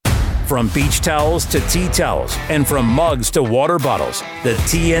From beach towels to tea towels, and from mugs to water bottles, the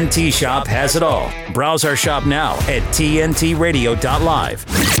TNT Shop has it all. Browse our shop now at tntradio.live.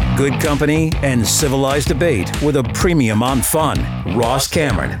 Good company and civilized debate with a premium on fun. Ross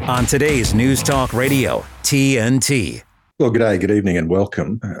Cameron on today's News Talk Radio, TNT. Well, g'day, good evening, and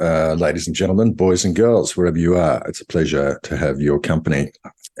welcome, ladies and gentlemen, boys and girls, wherever you are. It's a pleasure to have your company.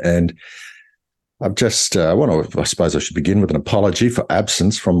 And I've just, I suppose I should begin with an apology for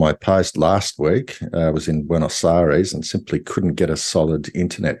absence from my post last week. I was in Buenos Aires and simply couldn't get a solid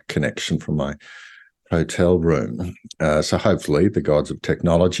internet connection from my hotel room. So hopefully the gods of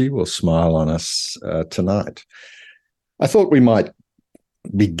technology will smile on us tonight. I thought we might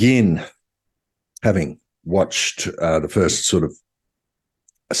begin, having watched the first sort of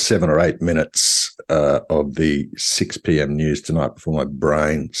 7 or 8 minutes of the 6 p.m. news tonight before my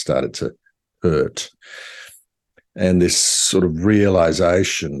brain started to hurt. And this sort of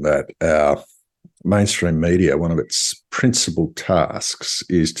realization that our mainstream media, one of its principal tasks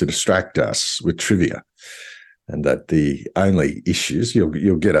is to distract us with trivia, and that the only issues,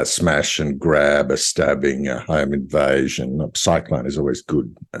 you'll get a smash and grab, a stabbing, a home invasion, a cyclone is always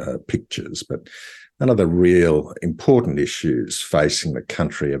good pictures, but none of the real important issues facing the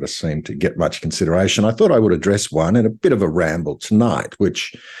country ever seem to get much consideration. I thought I would address one in a bit of a ramble tonight,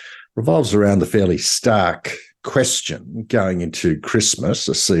 which revolves around the fairly stark question going into Christmas,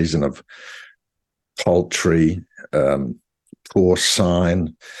 a season of poultry,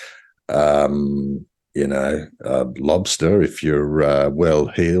 porcine, lobster, if you're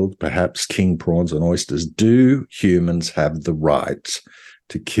well-heeled, perhaps king prawns and oysters. Do humans have the right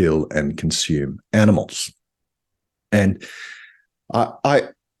to kill and consume animals? And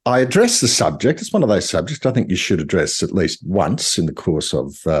I address the subject. It's one of those subjects I think you should address at least once in the course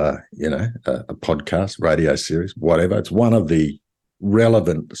of, a podcast, radio series, whatever. It's one of the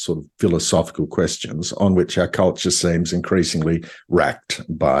relevant sort of philosophical questions on which our culture seems increasingly racked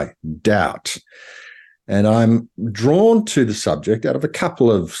by doubt. And I'm drawn to the subject out of a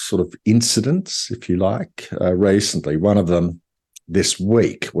couple of sort of incidents, if you like, recently. One of them this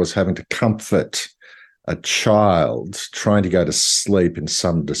week was having to comfort a child trying to go to sleep in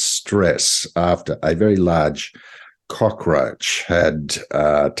some distress after a very large cockroach had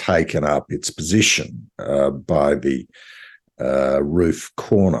taken up its position by the roof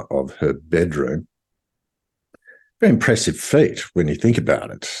corner of her bedroom. Very impressive feat when you think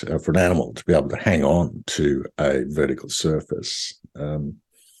about it, for an animal to be able to hang on to a vertical surface.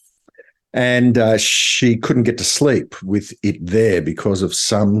 And she couldn't get to sleep with it there because of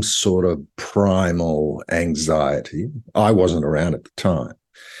some sort of primal anxiety. I wasn't around at the time.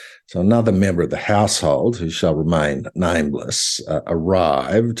 So another member of the household, who shall remain nameless,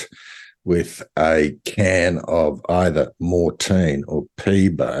 arrived with a can of either morphine or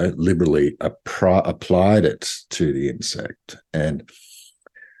Peebo, liberally applied it to the insect, and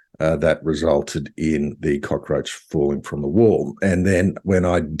that resulted in the cockroach falling from the wall. And then when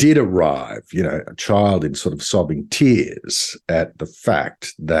I did arrive, a child in sort of sobbing tears at the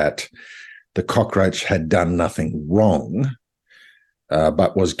fact that the cockroach had done nothing wrong,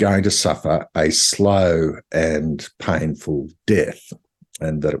 but was going to suffer a slow and painful death,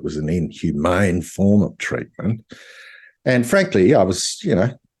 and that it was an inhumane form of treatment. And frankly, I was,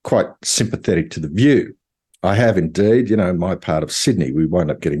 quite sympathetic to the view. I have indeed, in my part of Sydney, we wind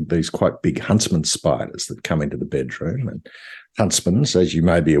up getting these quite big huntsman spiders that come into the bedroom. And huntsmen, as you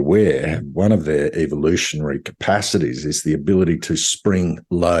may be aware, one of their evolutionary capacities is the ability to spring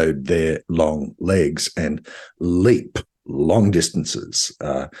load their long legs and leap long distances,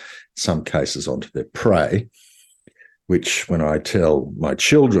 in some cases onto their prey, which, when I tell my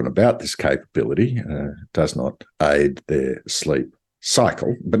children about this capability, does not aid their sleep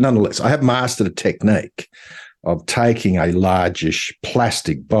cycle. But nonetheless, I have mastered a technique of taking a largish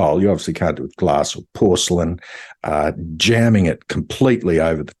plastic bowl, you obviously can't do it with glass or porcelain, jamming it completely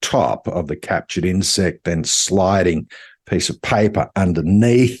over the top of the captured insect, then sliding a piece of paper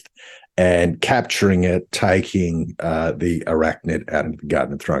underneath and capturing it, taking the arachnid out into the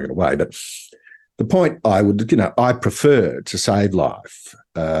garden and throwing it away. But the point I prefer to save life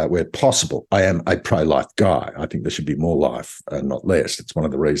where possible. I am a pro-life guy. I think there should be more life, not less. It's one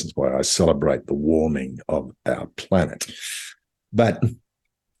of the reasons why I celebrate the warming of our planet. But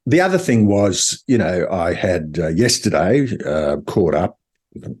the other thing was, I had yesterday caught up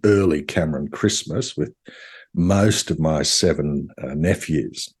with an early Cameron Christmas with most of my 7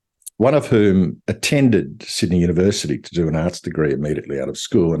 nephews, one of whom attended Sydney University to do an arts degree immediately out of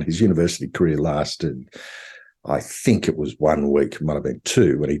school, and his university career lasted, I think it was 1 week, it might have been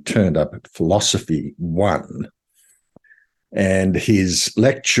 2, when he turned up at Philosophy 1 And his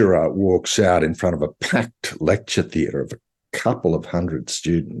lecturer walks out in front of a packed lecture theatre of a couple of hundred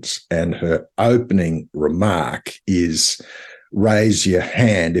students, and her opening remark is, "Raise your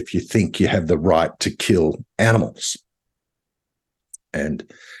hand if you think you have the right to kill animals." And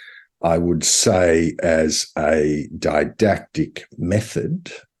I would say, as a didactic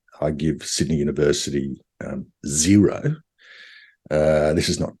method, I give Sydney University 0. This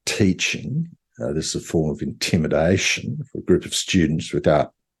is not teaching. This is a form of intimidation for a group of students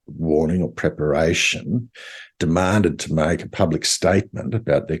without warning or preparation, demanded to make a public statement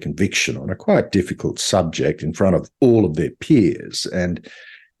about their conviction on a quite difficult subject in front of all of their peers. And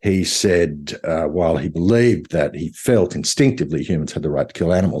he said, while he believed that he felt instinctively humans had the right to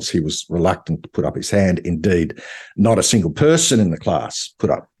kill animals, he was reluctant to put up his hand. Indeed, not a single person in the class put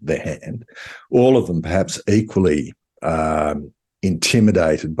up their hand, all of them perhaps equally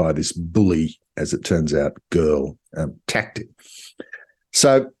intimidated by this bully, as it turns out, girl tactic.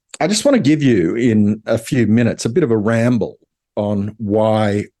 So I just want to give you, in a few minutes, a bit of a ramble on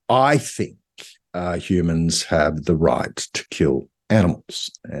why I think humans have the right to kill animals.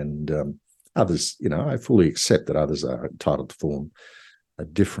 And others, I fully accept that others are entitled to form a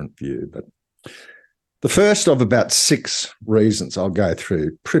different view. But the first of about 6 reasons I'll go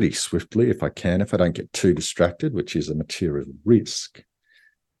through pretty swiftly if I can, if I don't get too distracted, which is a material risk,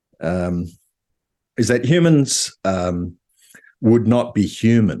 is that humans would not be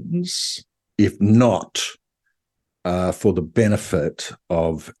humans if not for the benefit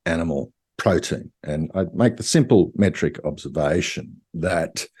of animal protein. And I'd make the simple metric observation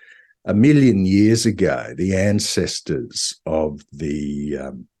that 1 million years ago, the ancestors of the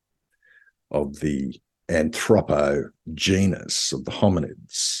anthropo genus of the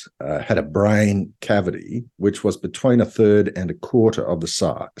hominids had a brain cavity which was between 1/3 and 1/4 of the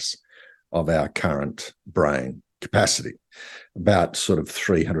size of our current brain capacity, about sort of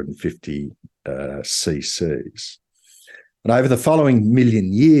 350 cc's. And over the following 1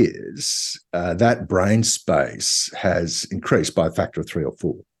 million years, that brain space has increased by a factor of 3 or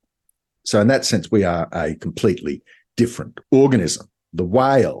 4. So in that sense, we are a completely different organism. The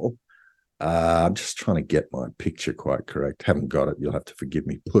whale, I'm just trying to get my picture quite correct. Haven't got it. You'll have to forgive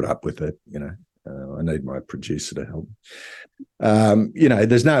me. Put up with it, I need my producer to help.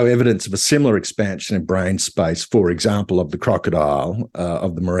 There's no evidence of a similar expansion in brain space, for example, of the crocodile,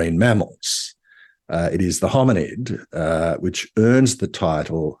 of the marine mammals. It is the hominid which earns the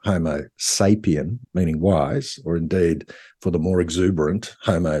title Homo sapien, meaning wise, or indeed, for the more exuberant,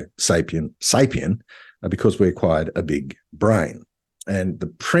 Homo sapien, because we acquired a big brain. And the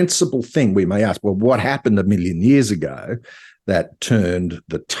principal thing we may ask, well, what happened 1 million years ago that turned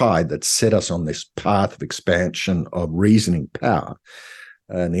the tide, that set us on this path of expansion of reasoning power?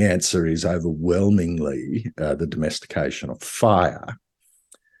 And the answer is overwhelmingly the domestication of fire,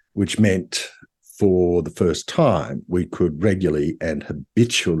 which meant for the first time we could regularly and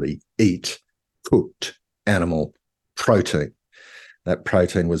habitually eat cooked animal protein. That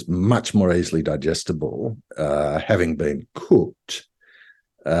protein was much more easily digestible, having been cooked,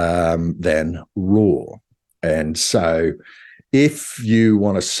 than raw. And so if you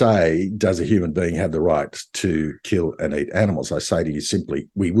want to say, does a human being have the right to kill and eat animals? I say to you simply,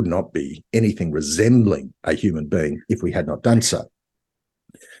 we would not be anything resembling a human being if we had not done so.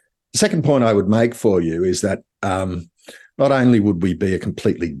 The second point I would make for you is that not only would we be a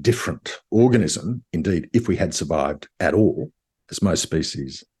completely different organism, indeed, if we had survived at all, as most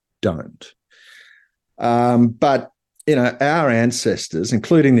species don't, but our ancestors,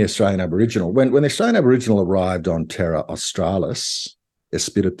 including the Australian Aboriginal, when the Australian Aboriginal arrived on Terra Australis,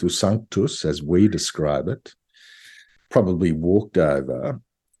 Espiritu Sanctus, as we describe it, probably walked over,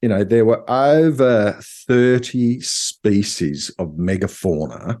 there were over 30 species of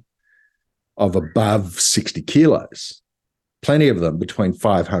megafauna of above 60 kilos, plenty of them between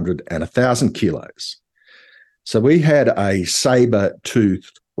 500 and 1,000 kilos. So we had a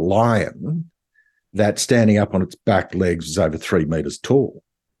saber-toothed lion that, standing up on its back legs, was over 3 meters tall.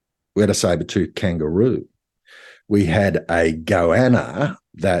 We had a saber-toothed kangaroo. We had a goanna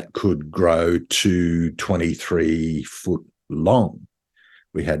that could grow to 23 foot long.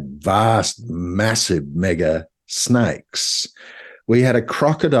 We had vast, massive mega snakes. We had a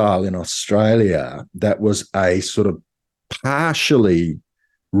crocodile in Australia that was a sort of partially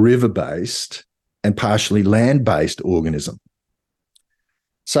river-based and partially land-based organism.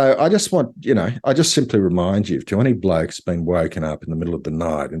 So I just want, I just simply remind you, to any bloke's been woken up in the middle of the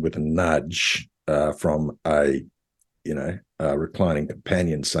night and with a nudge from a reclining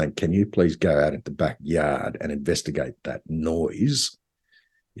companion saying, can you please go out into the backyard and investigate that noise?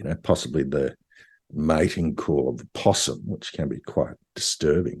 Possibly the mating call of the possum, which can be quite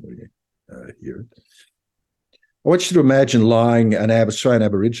disturbing when you hear it. I want you to imagine an Australian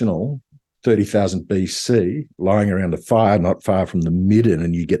Aboriginal, 30,000 BC, lying around a fire not far from the midden,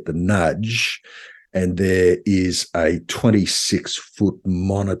 and you get the nudge, and there is a 26-foot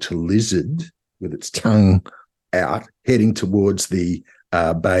monitor lizard with its tongue out, heading towards the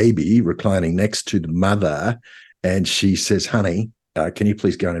baby, reclining next to the mother, and she says, "Honey, can you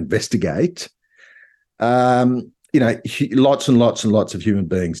please go and investigate?" Lots and lots and lots of human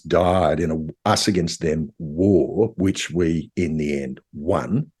beings died in a us against them war, which we, in the end,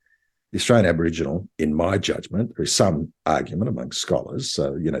 won. The Australian Aboriginal, in my judgment, there is some argument among scholars,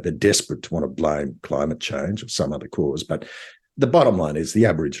 so, they're desperate to want to blame climate change or some other cause, but the bottom line is the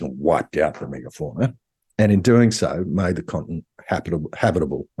Aboriginal wiped out the megafauna, and in doing so, made the continent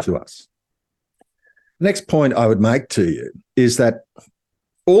habitable to us. The next point I would make to you is that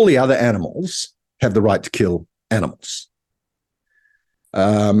all the other animals have the right to kill animals.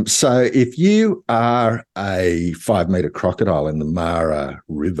 So if you are a 5-meter crocodile in the Mara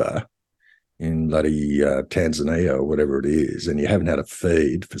River in bloody Tanzania or whatever it is, and you haven't had a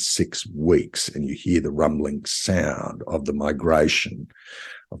feed for 6 weeks, and you hear the rumbling sound of the migration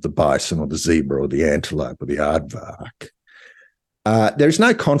of the bison or the zebra or the antelope or the aardvark, there is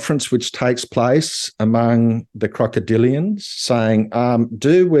no conference which takes place among the crocodilians saying,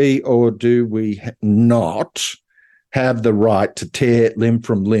 do we or do we not have the right to tear limb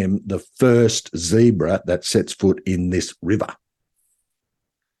from limb the first zebra that sets foot in this river?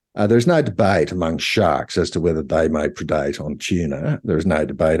 There's no debate among sharks as to whether they may predate on tuna. There is no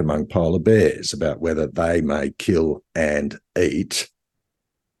debate among polar bears about whether they may kill and eat,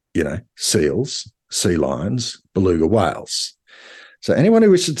 seals, sea lions, beluga whales. So anyone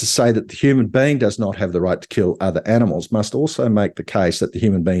who wishes to say that the human being does not have the right to kill other animals must also make the case that the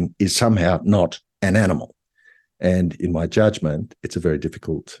human being is somehow not an animal. And in my judgment, it's a very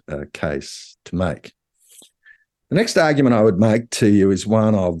difficult case to make. The next argument I would make to you is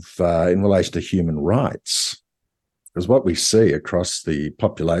one of in relation to human rights. Because what we see across the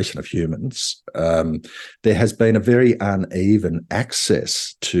population of humans, there has been a very uneven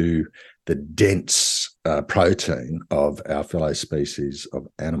access to the dense protein of our fellow species of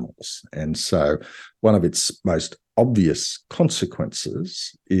animals. And so one of its most obvious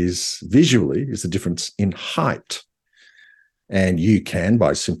consequences is the difference in height. And you can,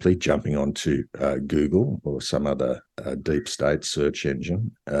 by simply jumping onto Google or some other deep state search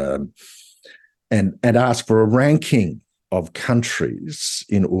engine, and ask for a ranking of countries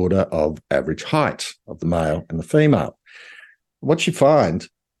in order of average height of the male and the female. What you find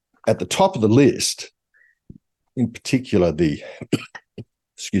at the top of the list, in particular the,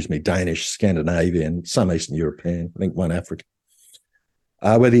 Danish, Scandinavian, some Eastern European, I think one African,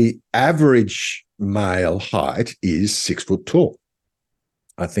 where the average male height is 6 foot tall.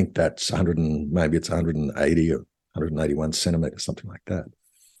 I think that's 180 or 181 centimetres, something like that.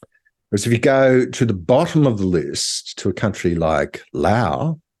 Whereas if you go to the bottom of the list to a country like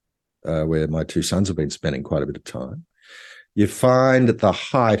Laos, where my two sons have been spending quite a bit of time, you find that the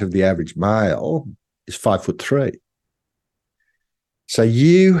height of the average male is 5'3". So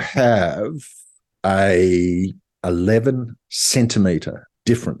you have a 11 centimetre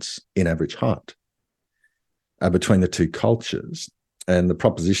difference in average height between the two cultures. And the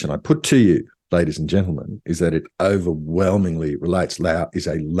proposition I put to you, ladies and gentlemen, is that it overwhelmingly relates. Laos is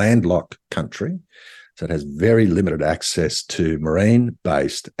a landlocked country, so it has very limited access to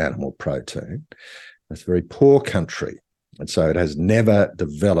marine-based animal protein. It's a very poor country, and so it has never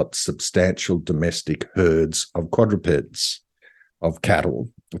developed substantial domestic herds of quadrupeds, of cattle.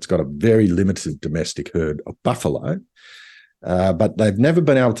 It's got a very limited domestic herd of buffalo, but they've never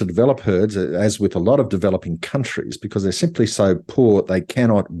been able to develop herds, as with a lot of developing countries, because they're simply so poor they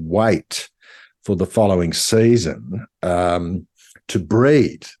cannot wait for the following season to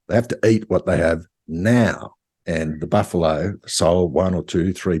breed. They have to eat what they have now. And the buffalo, sole 1 or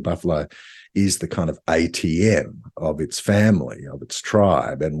 2, 3 buffalo, is the kind of ATM of its family, of its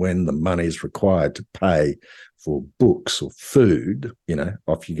tribe. And when the money is required to pay for books or food,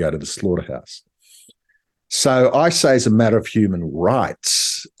 off you go to the slaughterhouse. So I say, as a matter of human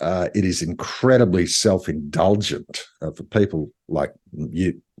rights, it is incredibly self-indulgent for people like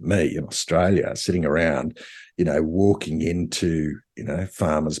me in Australia, sitting around, walking into,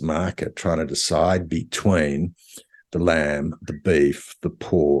 farmers market, trying to decide between the lamb, the beef, the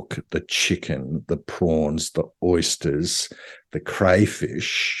pork, the chicken, the prawns, the oysters, the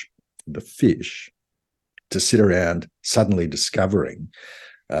crayfish, the fish, to sit around suddenly discovering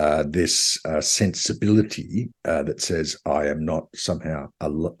this sensibility that says I am not somehow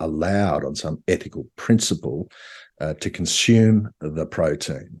allowed on some ethical principle to consume the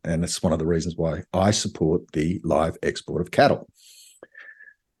protein. And it's one of the reasons why I support the live export of cattle.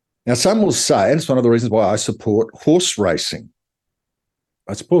 Now, some will say, and it's one of the reasons why I support horse racing.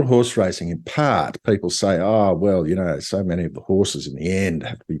 I support horse racing in part. People say, oh, well, so many of the horses in the end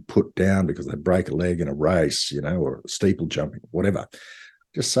have to be put down because they break a leg in a race, or steeple jumping, whatever.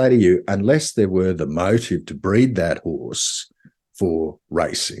 Just say to you, unless there were the motive to breed that horse for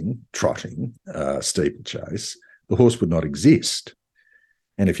racing, trotting, steeplechase, the horse would not exist.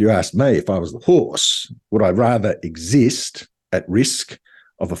 And if you asked me, if I was the horse, would I rather exist at risk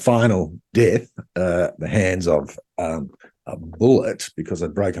of a final death, the hands of a bullet because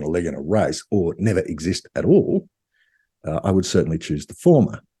I'd broken a leg in a race, or never exist at all, I would certainly choose the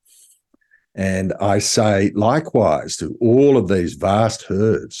former. And I say likewise to all of these vast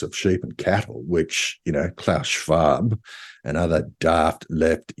herds of sheep and cattle, which, Klaus Schwab and other daft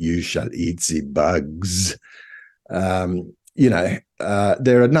left, you shall eat the bugs. There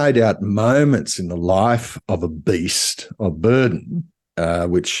are no doubt moments in the life of a beast of burden,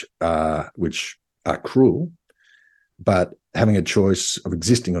 which are cruel, but having a choice of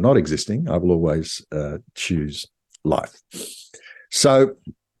existing or not existing, I will always choose life. So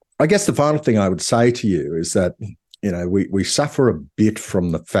I guess the final thing I would say to you is that, we suffer a bit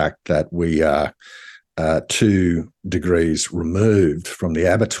from the fact that we are 2 degrees removed from the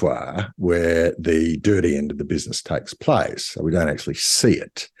abattoir where the dirty end of the business takes place. So we don't actually see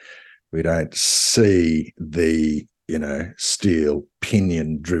it. We don't see the, steel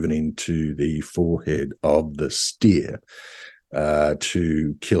pinion driven into the forehead of the steer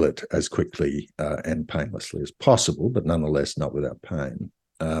to kill it as quickly and painlessly as possible, but nonetheless not without pain.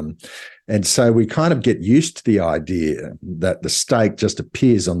 And so we kind of get used to the idea that the steak just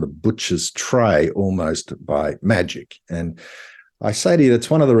appears on the butcher's tray almost by magic. And I say to you, that's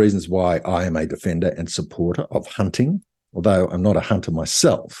one of the reasons why I am a defender and supporter of hunting, although I'm not a hunter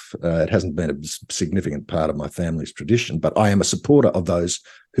myself. It hasn't been a significant part of my family's tradition, but I am a supporter of those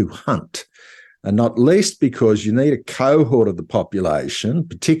who hunt, and not least because you need a cohort of the population,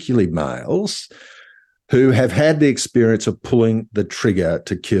 particularly males, who have had the experience of pulling the trigger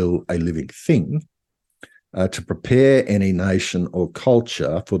to kill a living thing, to prepare any nation or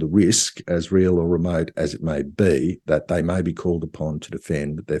culture for the risk, as real or remote as it may be, that they may be called upon to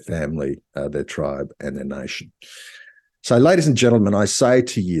defend their family, their tribe, and their nation. So, ladies and gentlemen, I say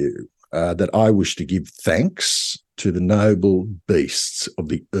to you that I wish to give thanks to the noble beasts of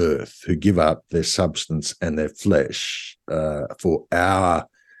the earth who give up their substance and their flesh for our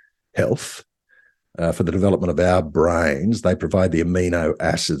health, for the development of our brains. They provide the amino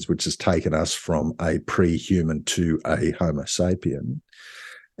acids, which has taken us from a pre-human to a Homo sapien.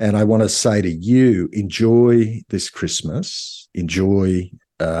 And I want to say to you, enjoy this Christmas, enjoy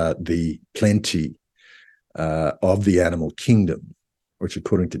the plenty of the animal kingdom, which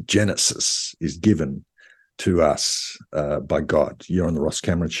according to Genesis is given to us by God. You're on the Ross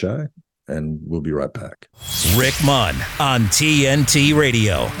Cameron Show, and we'll be right back. Rick Munn on TNT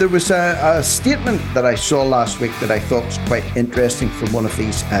Radio. There was a statement that I saw last week that I thought was quite interesting from one of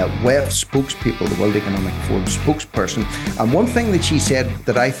these WEF spokespeople, the World Economic Forum spokesperson. And one thing that she said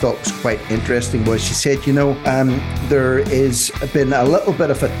that I thought was quite interesting was she said, there is been a little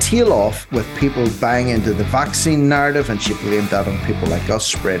bit of a tail-off with people buying into the vaccine narrative, and she blamed that on people like us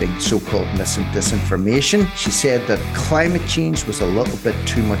spreading so-called mis and disinformation. She said that climate change was a little bit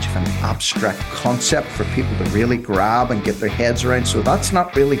too much of an abstract concept for people to really grab and get their heads around, so that's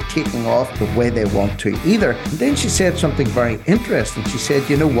not really taking off the way they want to either. And then she said something very interesting. She said,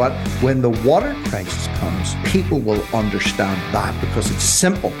 you know what, when the water crisis comes, people will understand that because it's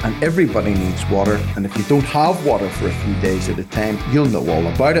simple and everybody needs water, and if you don't have water for a few days at a time, you'll know all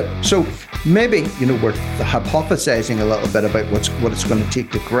about it. So maybe, we're hypothesizing a little bit about what it's going to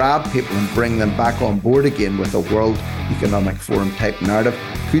take to grab people and bring them back on board again with a World Economic Forum type narrative.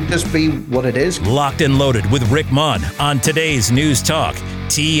 Could this be what it is? Locked and Loaded with Rick Munn on today's News Talk,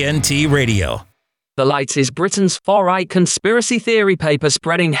 TNT Radio. The Light is Britain's far-right conspiracy theory paper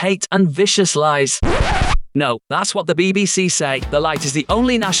spreading hate and vicious lies. No, that's what the BBC say. The Light is the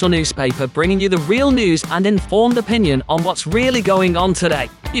only national newspaper bringing you the real news and informed opinion on what's really going on today.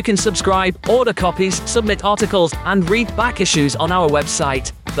 You can subscribe, order copies, submit articles, and read back issues on our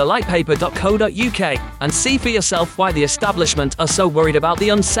website, thelightpaper.co.uk, and see for yourself why the establishment are so worried about the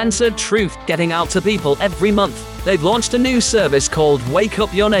uncensored truth getting out to people every month. They've launched a new service called Wake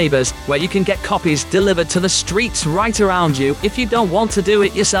Up Your Neighbours, where you can get copies delivered to the streets right around you if you don't want to do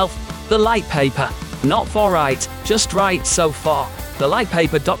it yourself. The Light Paper. Not far right, just right so far.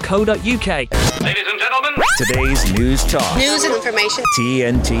 thelightpaper.co.uk. Ladies and gentlemen, today's news talk. News and information.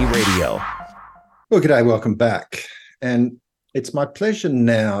 TNT Radio. Well, g'day, welcome back. And it's my pleasure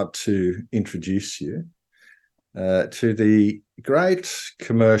now to introduce you to the great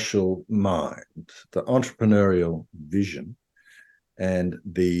commercial mind, the entrepreneurial vision, and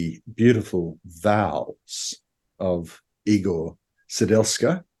the beautiful vowels of Egor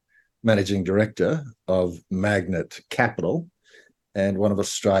Sidelska, Managing Director of Magnet Capital and one of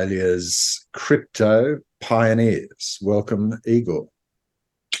Australia's crypto pioneers. Welcome, Egor.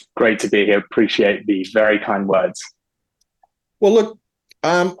 Great to be here. Appreciate the very kind words. Well, look,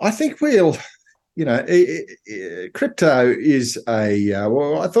 I think we'll, crypto is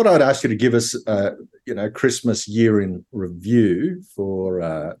well, I thought I'd ask you to give us, Christmas year in review for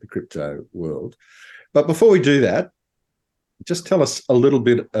the crypto world. But before we do that, just tell us a little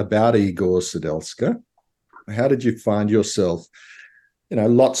bit about Egor Sidelska. How did you find yourself?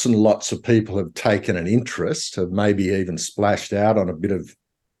 Lots and lots of people have taken an interest, have maybe even splashed out on a bit of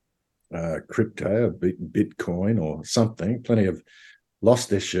crypto, a Bitcoin or something. Plenty have lost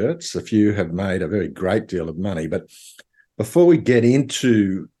their shirts. A few have made a very great deal of money. But before we get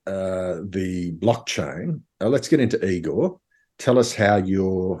into the blockchain, let's get into Egor. Tell us how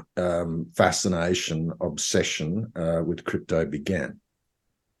your fascination, obsession with crypto began.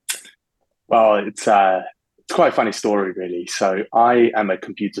 Well, it's quite a funny story, really. So I am a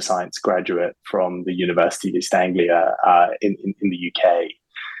computer science graduate from the University of East Anglia in the UK.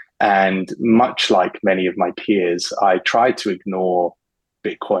 And much like many of my peers, I tried to ignore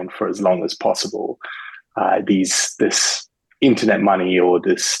Bitcoin for as long as possible. This internet money or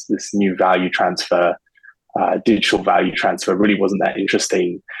this new value transfer, digital value transfer really wasn't that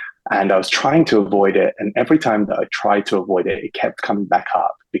interesting. And I was trying to avoid it. And every time that I tried to avoid it, it kept coming back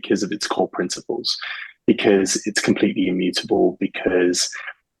up because of its core principles, because it's completely immutable, because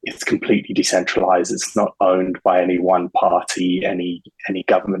it's completely decentralized. It's not owned by any one party, any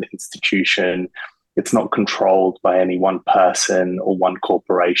government institution. It's not controlled by any one person or one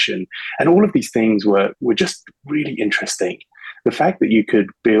corporation. And all of these things were just really interesting. The fact that you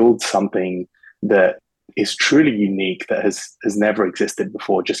could build something that is truly unique, that has never existed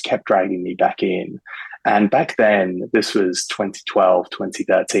before, just kept dragging me back in. And back then, this was 2012,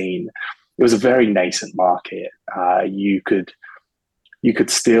 2013, it was a very nascent market. You could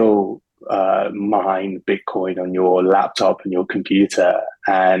still mine Bitcoin on your laptop and your computer.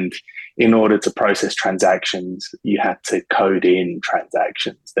 And in order to process transactions, you had to code in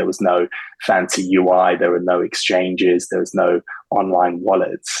transactions. There was no fancy UI. There were no exchanges. There was no online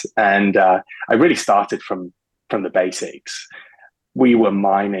wallets. And I really started from the basics. We were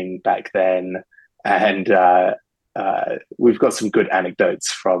mining back then, and we've got some good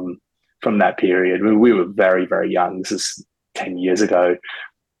anecdotes from that period. We were very, very young. This is 10 years ago.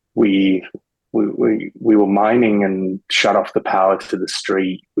 We were mining and shut off the power to the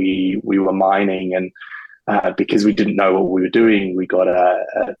street. We were mining, and because we didn't know what we were doing, we got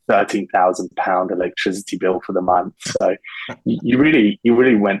a £13,000 electricity bill for the month. So you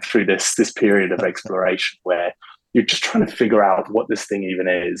really went through this period of exploration where you're just trying to figure out what this thing even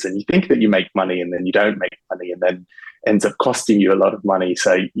is, and you think that you make money, and then you don't make money, and then ends up costing you a lot of money.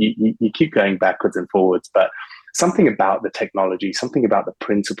 So you keep going backwards and forwards, but something about the technology, something about the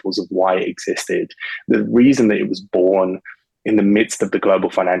principles of why it existed, the reason that it was born in the midst of the global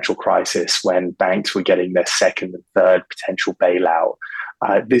financial crisis when banks were getting their second and third potential bailout.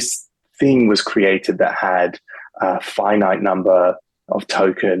 This thing was created that had a finite number of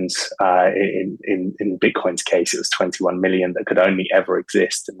tokens. In Bitcoin's case, it was 21 million that could only ever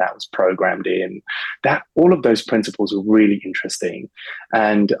exist, and that was programmed in. That all of those principles were really interesting.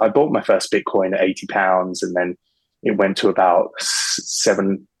 And I bought my first Bitcoin at £80, and then it went to about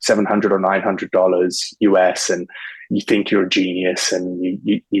 $700 or $900 US. And you think you're a genius, and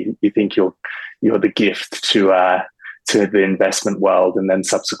you think you're the gift to the investment world, and then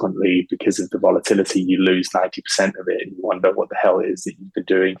subsequently, because of the volatility, you lose 90% of it, and you wonder what the hell it is that you've been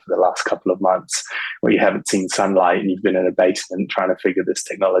doing for the last couple of months, where you haven't seen sunlight and you've been in a basement trying to figure this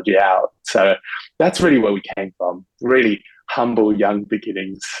technology out. So that's really where we came from, really humble young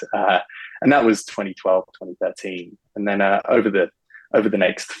beginnings, and that was 2012, 2013, and then over the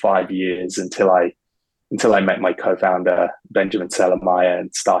next 5 years until I met my co-founder Benjamin Sellermeyer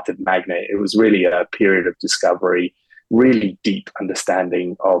and started Magnet. It was really a period of discovery, really deep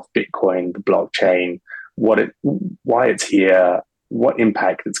understanding of Bitcoin, the blockchain, why it's here, what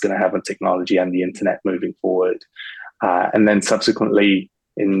impact it's going to have on technology and the internet moving forward. And then subsequently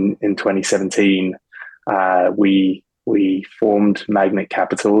in 2017, we formed Magnet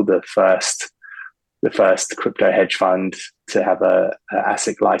Capital, the first the first crypto hedge fund to have a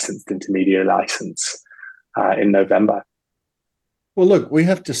ASIC licensed intermediary license in November. Well, look, we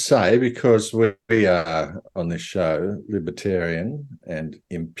have to say, because we are on this show libertarian and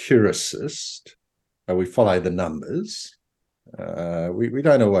empiricist, we follow the numbers. We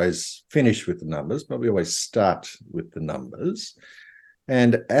don't always finish with the numbers, but we always start with the numbers.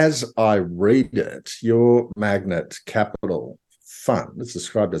 And as I read it, your Magnet Capital Fund is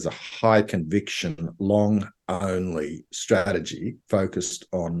described as a high conviction, long only strategy focused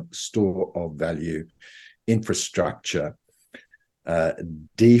on store of value infrastructure,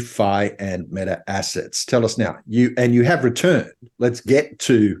 DeFi and meta assets. Tell us now, you have returned. Let's get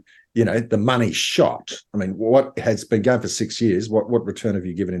to, the money shot. I mean, what has been going for 6 years? What return have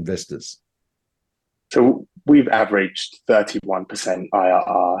you given investors? So we've averaged 31%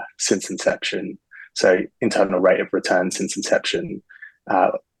 IRR since inception. So internal rate of return since inception.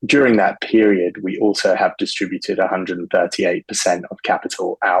 During that period, we also have distributed 138% of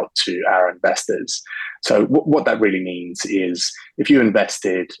capital out to our investors. So what that really means is, if you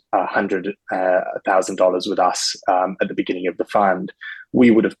invested $100,000 with us at the beginning of the fund,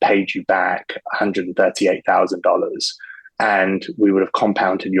 we would have paid you back $138,000, and we would have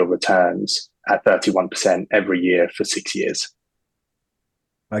compounded your returns at 31% every year for 6 years.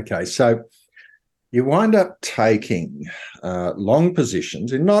 Okay, so you wind up taking long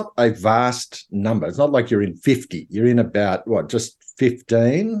positions in not a vast number. It's not like you're in 50. You're in about, just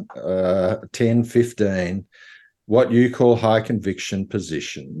 15, 10, 15, what you call high conviction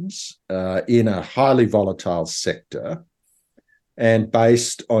positions in a highly volatile sector, and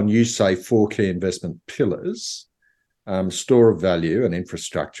based on, you say, 4 key investment pillars, store of value and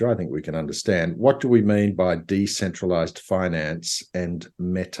infrastructure. I think we can understand. What do we mean by decentralized finance and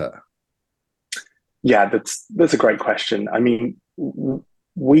meta? Yeah, that's a great question. I mean,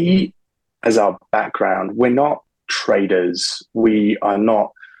 we, as our background, we're not traders. We are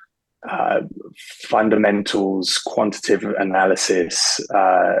not fundamentals, quantitative analysis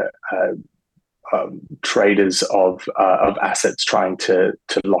traders of assets trying to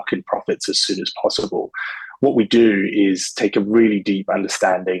lock in profits as soon as possible. What we do is take a really deep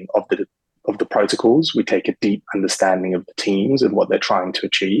understanding of the protocols. We take a deep understanding of the teams and what they're trying to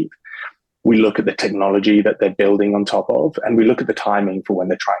achieve. We look at the technology that they're building on top of, and we look at the timing for when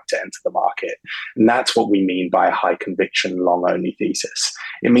they're trying to enter the market. And that's what we mean by a high conviction, long only thesis.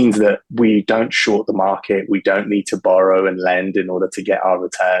 It means that we don't short the market. We don't need to borrow and lend in order to get our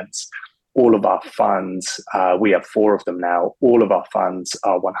returns. All of our funds, we have 4 of them now, all of our funds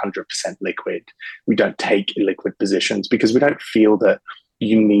are 100% liquid. We don't take illiquid positions because we don't feel that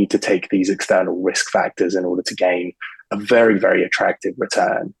you need to take these external risk factors in order to gain a very, very attractive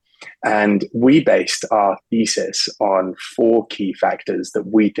return. And we based our thesis on 4 key factors that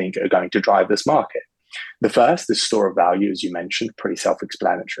we think are going to drive this market. The first is store of value, as you mentioned, pretty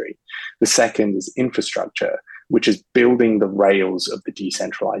self-explanatory. The second is infrastructure, which is building the rails of the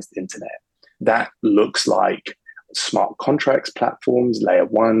decentralized internet. That looks like smart contracts platforms, layer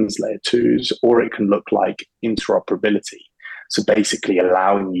 1s, layer 2s, or it can look like interoperability. So basically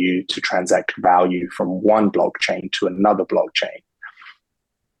allowing you to transact value from one blockchain to another blockchain.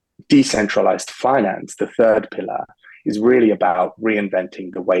 Decentralized finance, the third pillar, is really about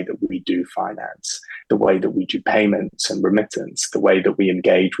reinventing the way that we do finance, the way that we do payments and remittance, the way that we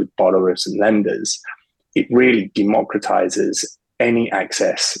engage with borrowers and lenders. It really democratizes any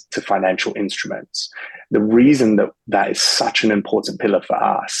access to financial instruments. The reason that that is such an important pillar for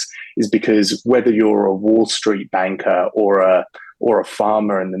us is because whether you're a Wall Street banker or a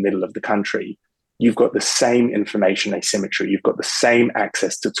farmer in the middle of the country, you've got the same information asymmetry. You've got the same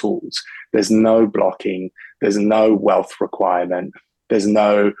access to tools. There's no blocking. There's no wealth requirement. There's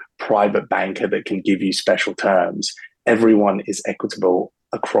no private banker that can give you special terms. Everyone is equitable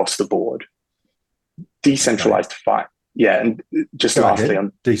across the board. Decentralized and just lastly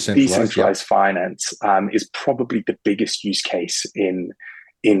on decentralized finance is probably the biggest use case in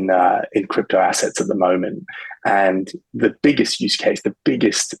crypto assets at the moment. And the biggest use case, the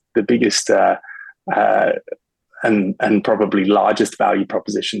biggest and probably largest value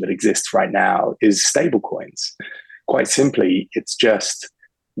proposition that exists right now is stablecoins. Quite simply, it's just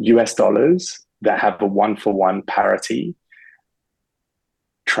US dollars that have a 1-for-1 parity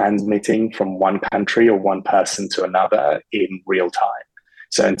transmitting from one country or one person to another in real time.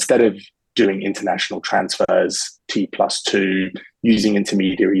 So instead of doing international transfers, T+2, using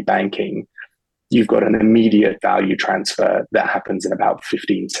intermediary banking, you've got an immediate value transfer that happens in about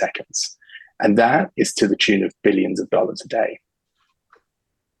 15 seconds. And that is to the tune of billions of dollars a day.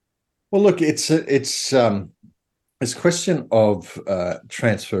 Well, look, it's a question of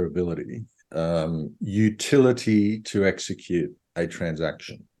transferability. utility to execute a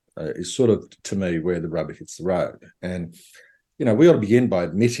transaction is sort of, to me, where the rubber hits the road. And, we ought to begin by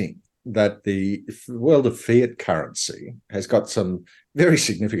admitting that the world of fiat currency has got some very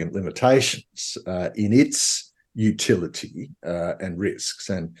significant limitations in its utility and risks.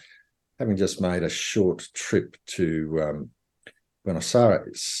 And having just made a short trip to Buenos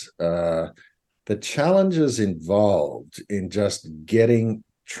Aires, the challenges involved in just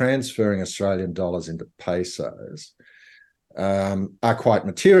transferring Australian dollars into pesos are quite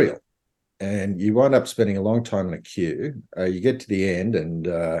material. And you wind up spending a long time in a queue. You get to the end and,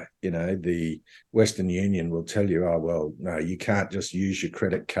 the Western Union will tell you, oh, well, no, you can't just use your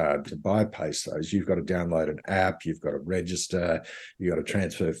credit card to buy pesos. You've got to download an app. You've got to register. You've got to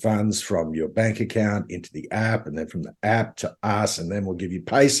transfer funds from your bank account into the app and then from the app to us, and then we'll give you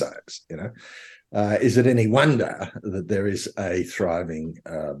pesos, Is it any wonder that there is a thriving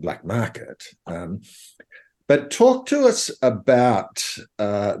black market? But talk to us about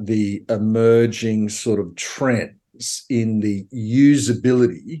the emerging sort of trends in the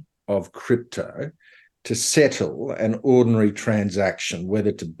usability of crypto to settle an ordinary transaction,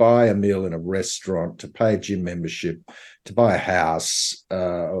 whether to buy a meal in a restaurant, to pay a gym membership, to buy a house,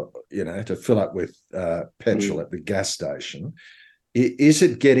 to fill up with petrol at the gas station. Is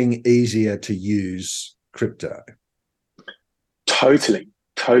it getting easier to use crypto? Totally.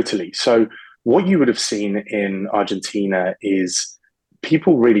 So what you would have seen in Argentina is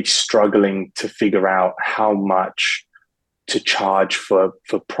people really struggling to figure out how much to charge for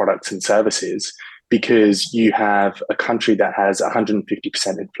products and services, because you have a country that has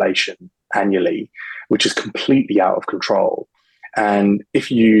 150% inflation annually, which is completely out of control. And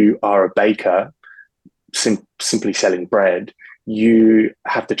if you are a baker simply selling bread, you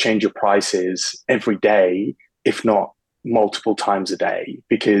have to change your prices every day, if not multiple times a day,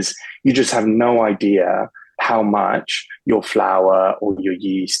 because you just have no idea how much your flour or your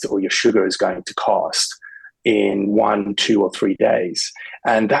yeast or your sugar is going to cost in 1, 2, or 3 days.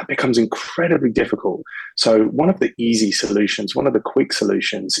 And that becomes incredibly difficult. So one of the easy solutions, one of the quick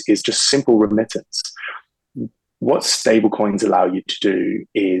solutions is just simple remittance. What stablecoins allow you to do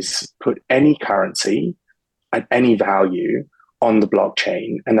is put any currency at any value on the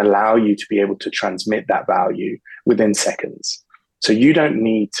blockchain and allow you to be able to transmit that value within seconds. So you don't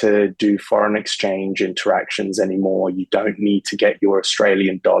need to do foreign exchange interactions anymore. You don't need to get your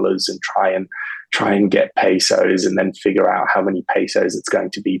Australian dollars and try and get pesos and then figure out how many pesos it's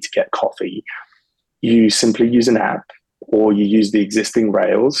going to be to get coffee. You simply use an app, or you use the existing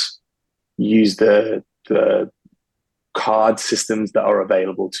rails, use the card systems that are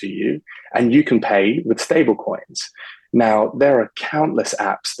available to you, and you can pay with stable coins. Now, there are countless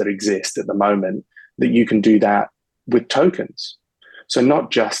apps that exist at the moment that you can do that with tokens. So not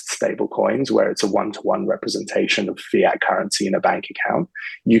just stable coins where it's a one-to-one representation of fiat currency in a bank account.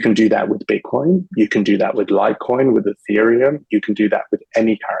 You can do that with Bitcoin. You can do that with Litecoin, with Ethereum. You can do that with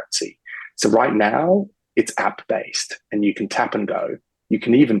any currency. So right now, it's app-based and you can tap and go. You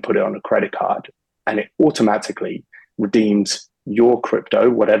can even put it on a credit card and it automatically redeems your crypto,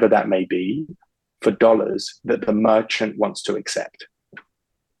 whatever that may be, for dollars that the merchant wants to accept.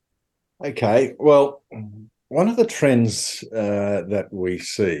 Okay, well, one of the trends that we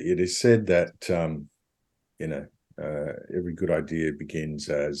see, it is said that, every good idea begins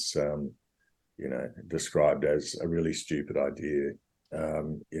as, described as a really stupid idea,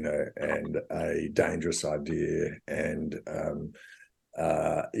 and a dangerous idea, and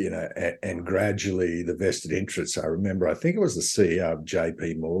and gradually the vested interests. I remember, I think it was the CEO of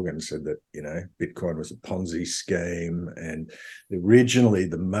JP Morgan said that, Bitcoin was a Ponzi scheme, and originally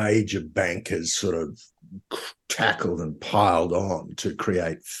the major bankers sort of tackled and piled on to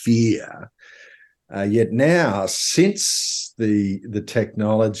create fear. Yet now, since the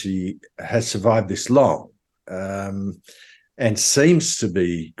technology has survived this long, and seems to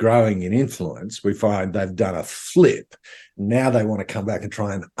be growing in influence, we find they've done a flip. Now they want to come back and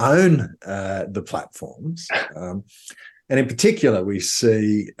try and own the platforms. And in particular, we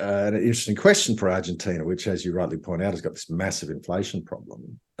see an interesting question for Argentina, which, as you rightly point out, has got this massive inflation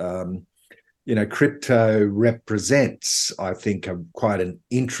problem. Crypto represents, I think, quite an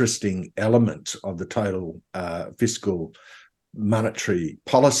interesting element of the total fiscal monetary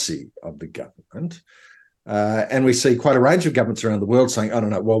policy of the government. And we see quite a range of governments around the world saying,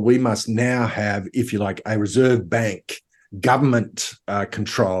 we must now have, if you like, a reserve bank, government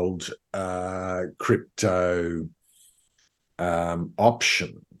controlled crypto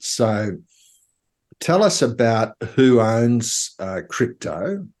option. So tell us about who owns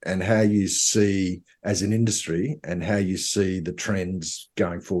crypto and how you see, as an industry, and how you see the trends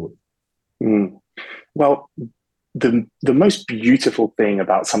going forward. Well, the most beautiful thing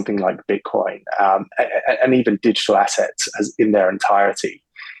about something like Bitcoin and even digital assets as in their entirety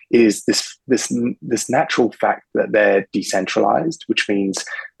is this natural fact that they're decentralized, which means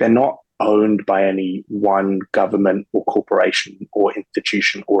they're not owned by any one government or corporation or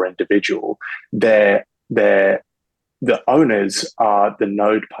institution or individual. The owners are the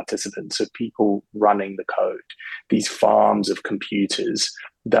node participants, so people running the code, these farms of computers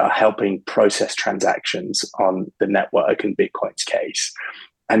that are helping process transactions on the network in Bitcoin's case.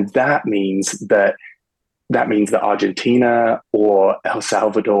 And that means that Argentina or El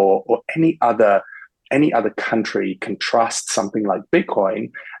Salvador or any other country can trust something like Bitcoin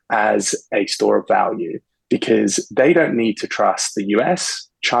as a store of value, because they don't need to trust the US,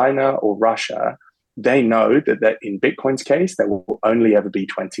 China, or Russia. They know that in Bitcoin's case, there will only ever be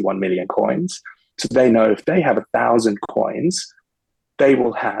 21 million coins. So they know if they have 1,000 coins, they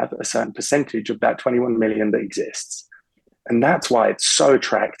will have a certain percentage of that 21 million that exists. And that's why it's so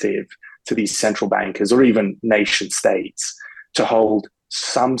attractive to these central bankers or even nation states to hold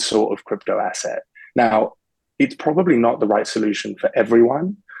some sort of crypto asset. Now, it's probably not the right solution for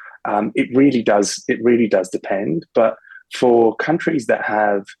everyone. It really does depend. But for countries that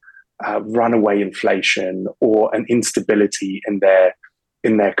have runaway inflation or an instability in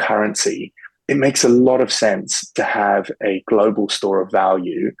their currency, it makes a lot of sense to have a global store of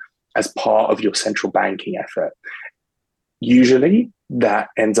value as part of your central banking effort. Usually that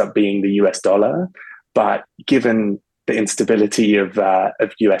ends up being the US dollar, but given the instability of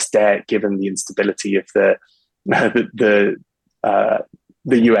US debt, given the instability of the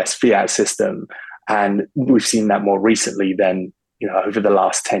US fiat system, and we've seen that more recently than over the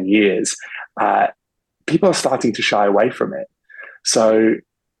last 10 years, people are starting to shy away from it. So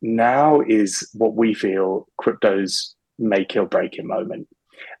now is what we feel crypto's make or break it moment.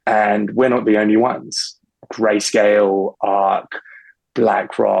 And we're not the only ones. Grayscale, ARK,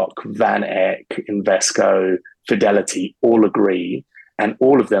 BlackRock, Van Eck, Invesco, Fidelity all agree. And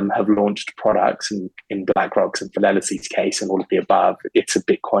all of them have launched products in BlackRock's and Fidelity's case and all of the above. It's a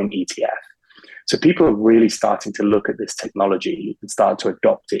Bitcoin ETF. So people are really starting to look at this technology and start to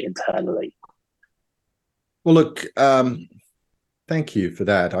adopt it internally. Well, look, thank you for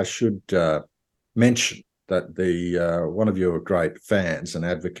that. I should mention that one of your great fans and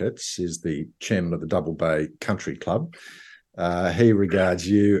advocates is the chairman of the Double Bay Country Club. He regards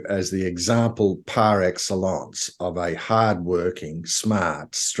you as the example par excellence of a hardworking,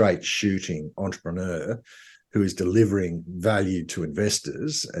 smart, straight-shooting entrepreneur who is delivering value to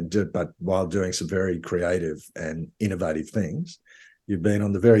investors, but while doing some very creative and innovative things. You've been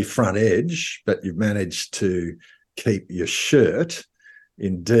on the very front edge, but you've managed to keep your shirt.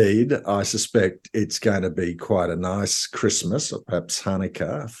 Indeed, I suspect it's going to be quite a nice Christmas or perhaps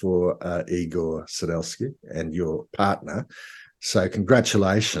Hanukkah for Egor Sidelska and your partner. So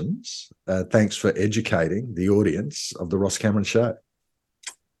congratulations. Thanks for educating the audience of the Ross Cameron Show.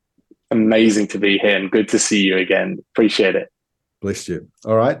 Amazing to be here and good to see you again. Appreciate it. Bless you.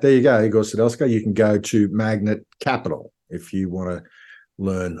 All right, there you go, Egor Sidelska. You can go to Magnet Capital if you want to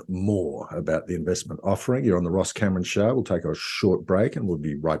learn more about the investment offering. You're on the Ross Cameron Show. We'll take a short break and we'll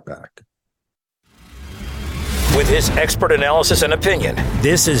be right back. With his expert analysis and opinion,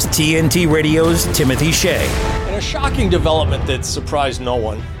 this is TNT Radio's Timothy Shea. In a shocking development that surprised no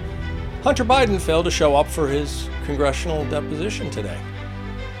one, Hunter Biden failed to show up for his congressional deposition today.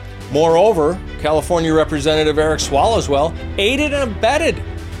 Moreover, California Representative Eric Swalwell aided and abetted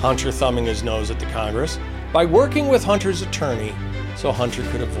Hunter thumbing his nose at the Congress by working with Hunter's attorney so Hunter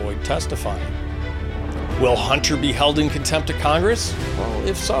could avoid testifying. Will Hunter be held in contempt of Congress? Well,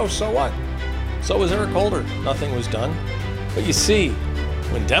 if so, so what? So was Eric Holder. Nothing was done. But you see,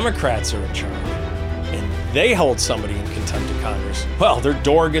 when Democrats are in charge and they hold somebody in contempt of Congress, well, their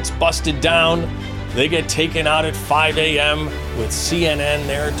door gets busted down. They get taken out at 5 a.m. with CNN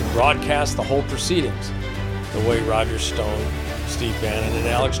there to broadcast the whole proceedings, the way Roger Stone, Steve Bannon, and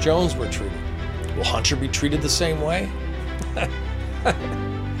Alex Jones were treated. Will Hunter be treated the same way?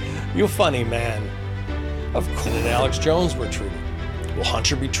 You funny man. Of course, and Alex Jones were treated. Will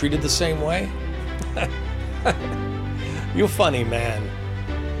Hunter be treated the same way? You funny man.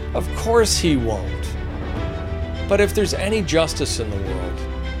 Of course he won't. But if there's any justice in the world,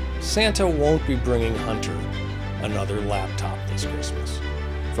 Santa won't be bringing Hunter another laptop this Christmas.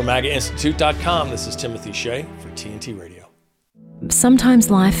 From MAGAInstitute.com, this is Timothy Shea for TNT Radio.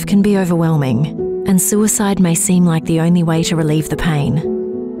 Sometimes life can be overwhelming, and suicide may seem like the only way to relieve the pain.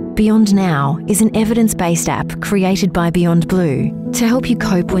 Beyond Now is an evidence-based app created by Beyond Blue to help you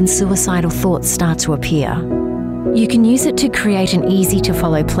cope when suicidal thoughts start to appear. You can use it to create an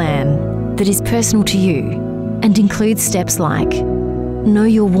easy-to-follow plan that is personal to you and includes steps like know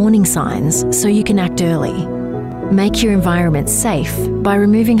your warning signs so you can act early, make your environment safe by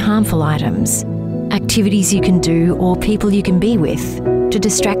removing harmful items, activities you can do or people you can be with to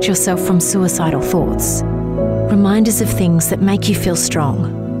distract yourself from suicidal thoughts, reminders of things that make you feel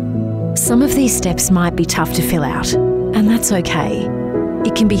strong. Some of these steps might be tough to fill out, and that's okay.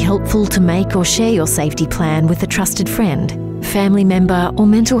 It can be helpful to make or share your safety plan with a trusted friend, family member, or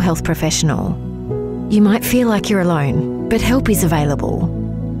mental health professional. You might feel like you're alone, but help is available.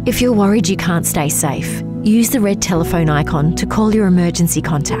 If you're worried you can't stay safe, use the red telephone icon to call your emergency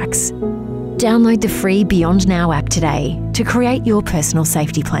contacts. Download the free Beyond Now app today to create your personal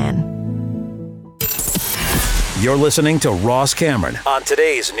safety plan. You're listening to Ross Cameron on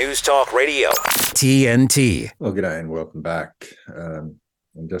today's News Talk Radio, TNT. Well, g'day and welcome back.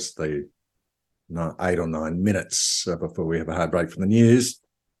 In just the 8 or 9 minutes before we have a hard break from the news,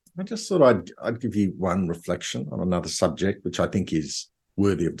 I just thought I'd give you one reflection on another subject which I think is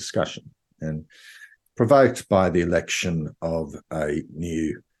worthy of discussion, and provoked by the election of a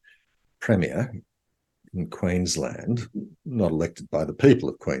new Premier in Queensland, not elected by the people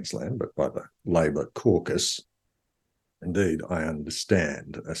of Queensland, but by the Labor caucus. Indeed, I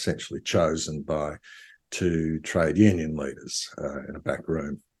understand, essentially chosen by 2 trade union leaders in a back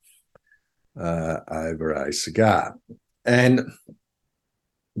room over a cigar. And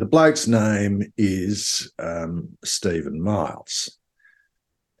the bloke's name is Stephen Miles.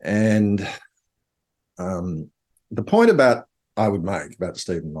 And the point I would make about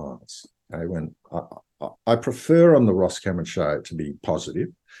Stephen Miles, okay, when I prefer on the Ross Cameron Show to be positive,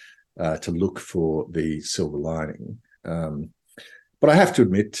 to look for the silver lining. But I have to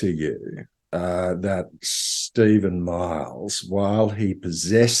admit to you that Stephen Miles, while he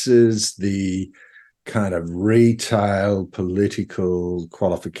possesses the kind of retail political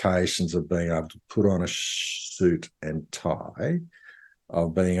qualifications of being able to put on a suit and tie,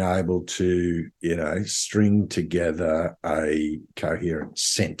 of being able to, string together a coherent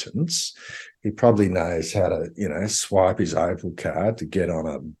sentence, he probably knows how to, swipe his Opal card to get on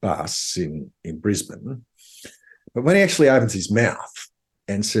a bus in Brisbane. But when he actually opens his mouth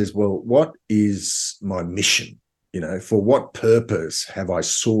and says, well, what is my mission? For what purpose have I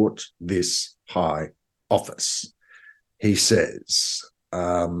sought this high office? He says,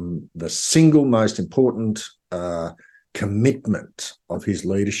 the single most important commitment of his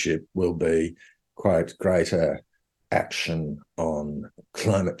leadership will be, quote, greater action on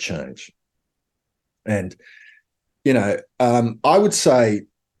climate change. And, I would say,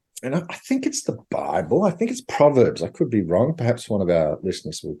 and I think it's the Bible, I think it's Proverbs, I could be wrong, perhaps one of our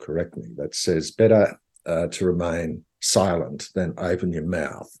listeners will correct me, that says better to remain silent than open your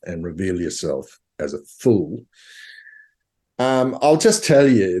mouth and reveal yourself as a fool. I'll just tell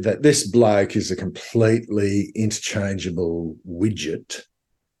you that this bloke is a completely interchangeable widget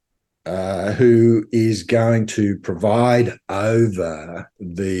who is going to provide over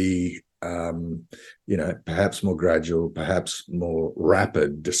the perhaps more gradual, perhaps more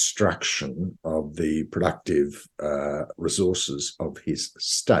rapid destruction of the productive resources of his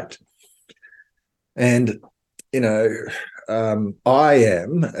state. And, I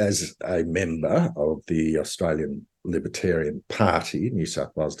am, as a member of the Australian Libertarian Party, New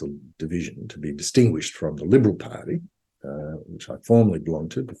South Wales division, to be distinguished from the Liberal Party, which I formerly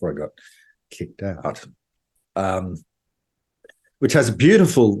belonged to before I got kicked out, which has a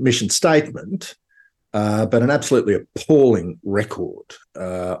beautiful mission statement, but an absolutely appalling record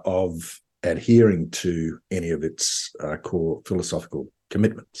of adhering to any of its core philosophical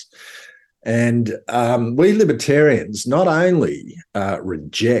commitments. And we libertarians not only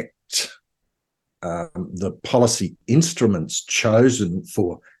reject the policy instruments chosen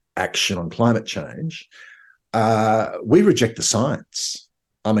for action on climate change, we reject the science.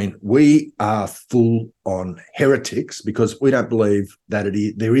 I mean, we are full-on heretics because we don't believe that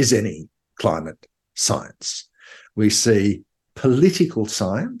there is any climate science. We see political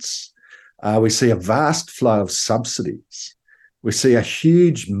science. We see a vast flow of subsidies. We see a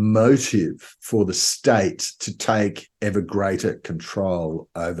huge motive for the state to take ever greater control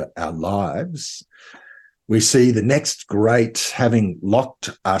over our lives. We see the next great, having locked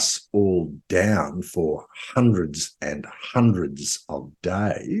us all down for hundreds and hundreds of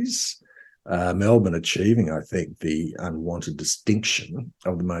days, Melbourne achieving, I think, the unwanted distinction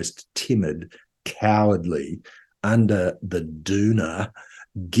of the most timid, cowardly, under the doona,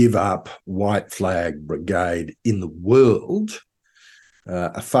 give up white flag brigade in the world,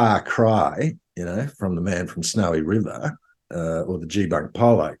 a far cry, from the man from Snowy River or the G-Bunk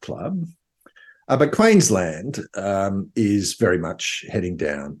Polo Club. But Queensland is very much heading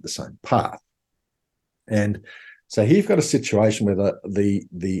down the same path. And so here you've got a situation where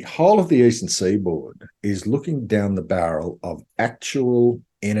the whole of the eastern seaboard is looking down the barrel of actual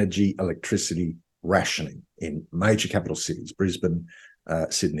energy, electricity rationing in major capital cities, Brisbane,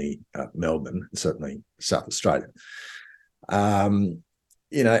 Sydney, Melbourne, and certainly South Australia. And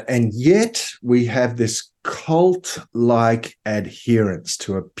yet we have this cult-like adherence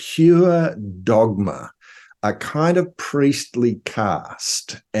to a pure dogma, a kind of priestly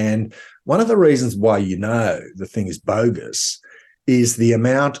caste. And one of the reasons why the thing is bogus is the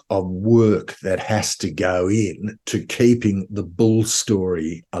amount of work that has to go in to keeping the bull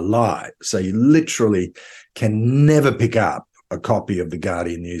story alive. So you literally can never pick up a copy of the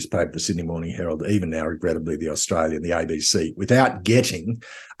Guardian newspaper, the Sydney Morning Herald, even now, regrettably, the Australian, the ABC, without getting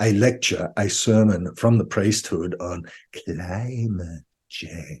a lecture, a sermon from the priesthood on climate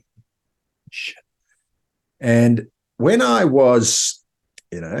change. And when I was,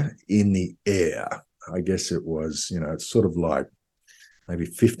 in the air, I guess it was, it's sort of like maybe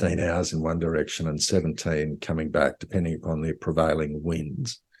 15 hours in one direction and 17 coming back, depending upon the prevailing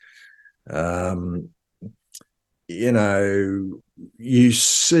winds. You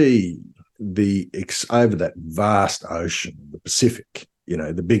see over that vast ocean, the Pacific,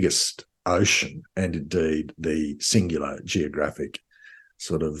 the biggest ocean, and indeed the singular geographic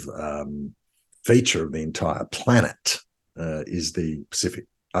sort of feature of the entire planet is the Pacific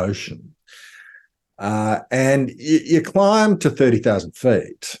Ocean. And you climb to 30,000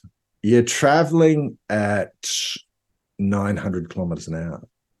 feet. You're traveling at 900 kilometers an hour.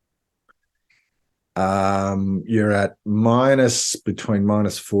 You're at between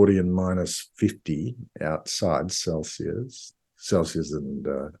minus 40 and minus 50 outside Celsius and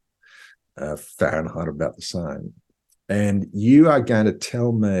Fahrenheit are about the same. And you are going to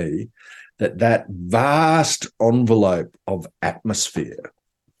tell me that vast envelope of atmosphere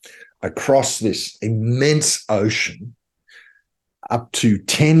across this immense ocean up to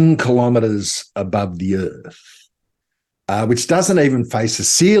 10 kilometers above the Earth, which doesn't even face a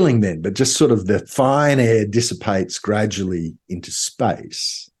ceiling then, but just sort of the fine air dissipates gradually into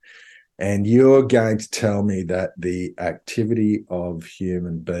space. And you're going to tell me that the activity of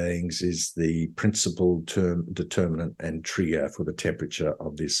human beings is the principal determinant and trigger for the temperature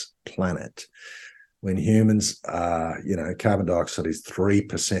of this planet. When humans are, carbon dioxide is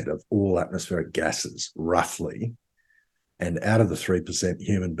 3% of all atmospheric gases, roughly. And out of the 3%,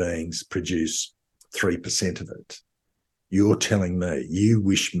 human beings produce 3% of it. You're telling me, you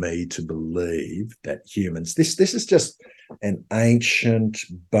wish me to believe that humans, this is just an ancient,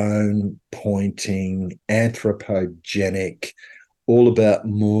 bone-pointing, anthropogenic, all about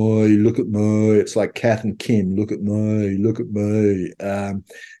me, look at me. It's like Kath and Kim, look at me, look at me.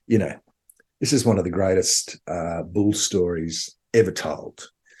 This is one of the greatest bull stories ever told.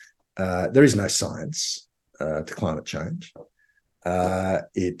 There is no science to climate change. There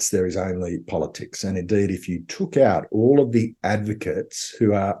is only politics. And indeed, if you took out all of the advocates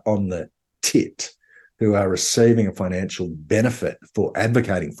who are on the tit, who are receiving a financial benefit for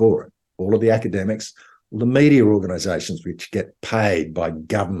advocating for it, all of the academics, all the media organisations which get paid by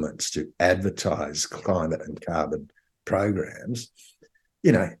governments to advertise climate and carbon programs,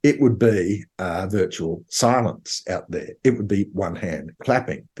 it would be virtual silence out there. It would be one hand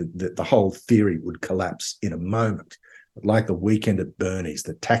clapping. The whole theory would collapse in a moment. Like the weekend at Bernie's,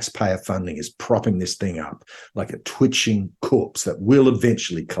 the taxpayer funding is propping this thing up like a twitching corpse that will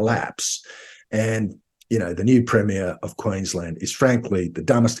eventually collapse. And, the new Premier of Queensland is frankly the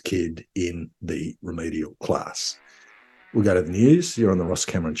dumbest kid in the remedial class. We'll go to the news. You're on the Ross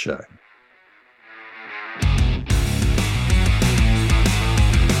Cameron Show.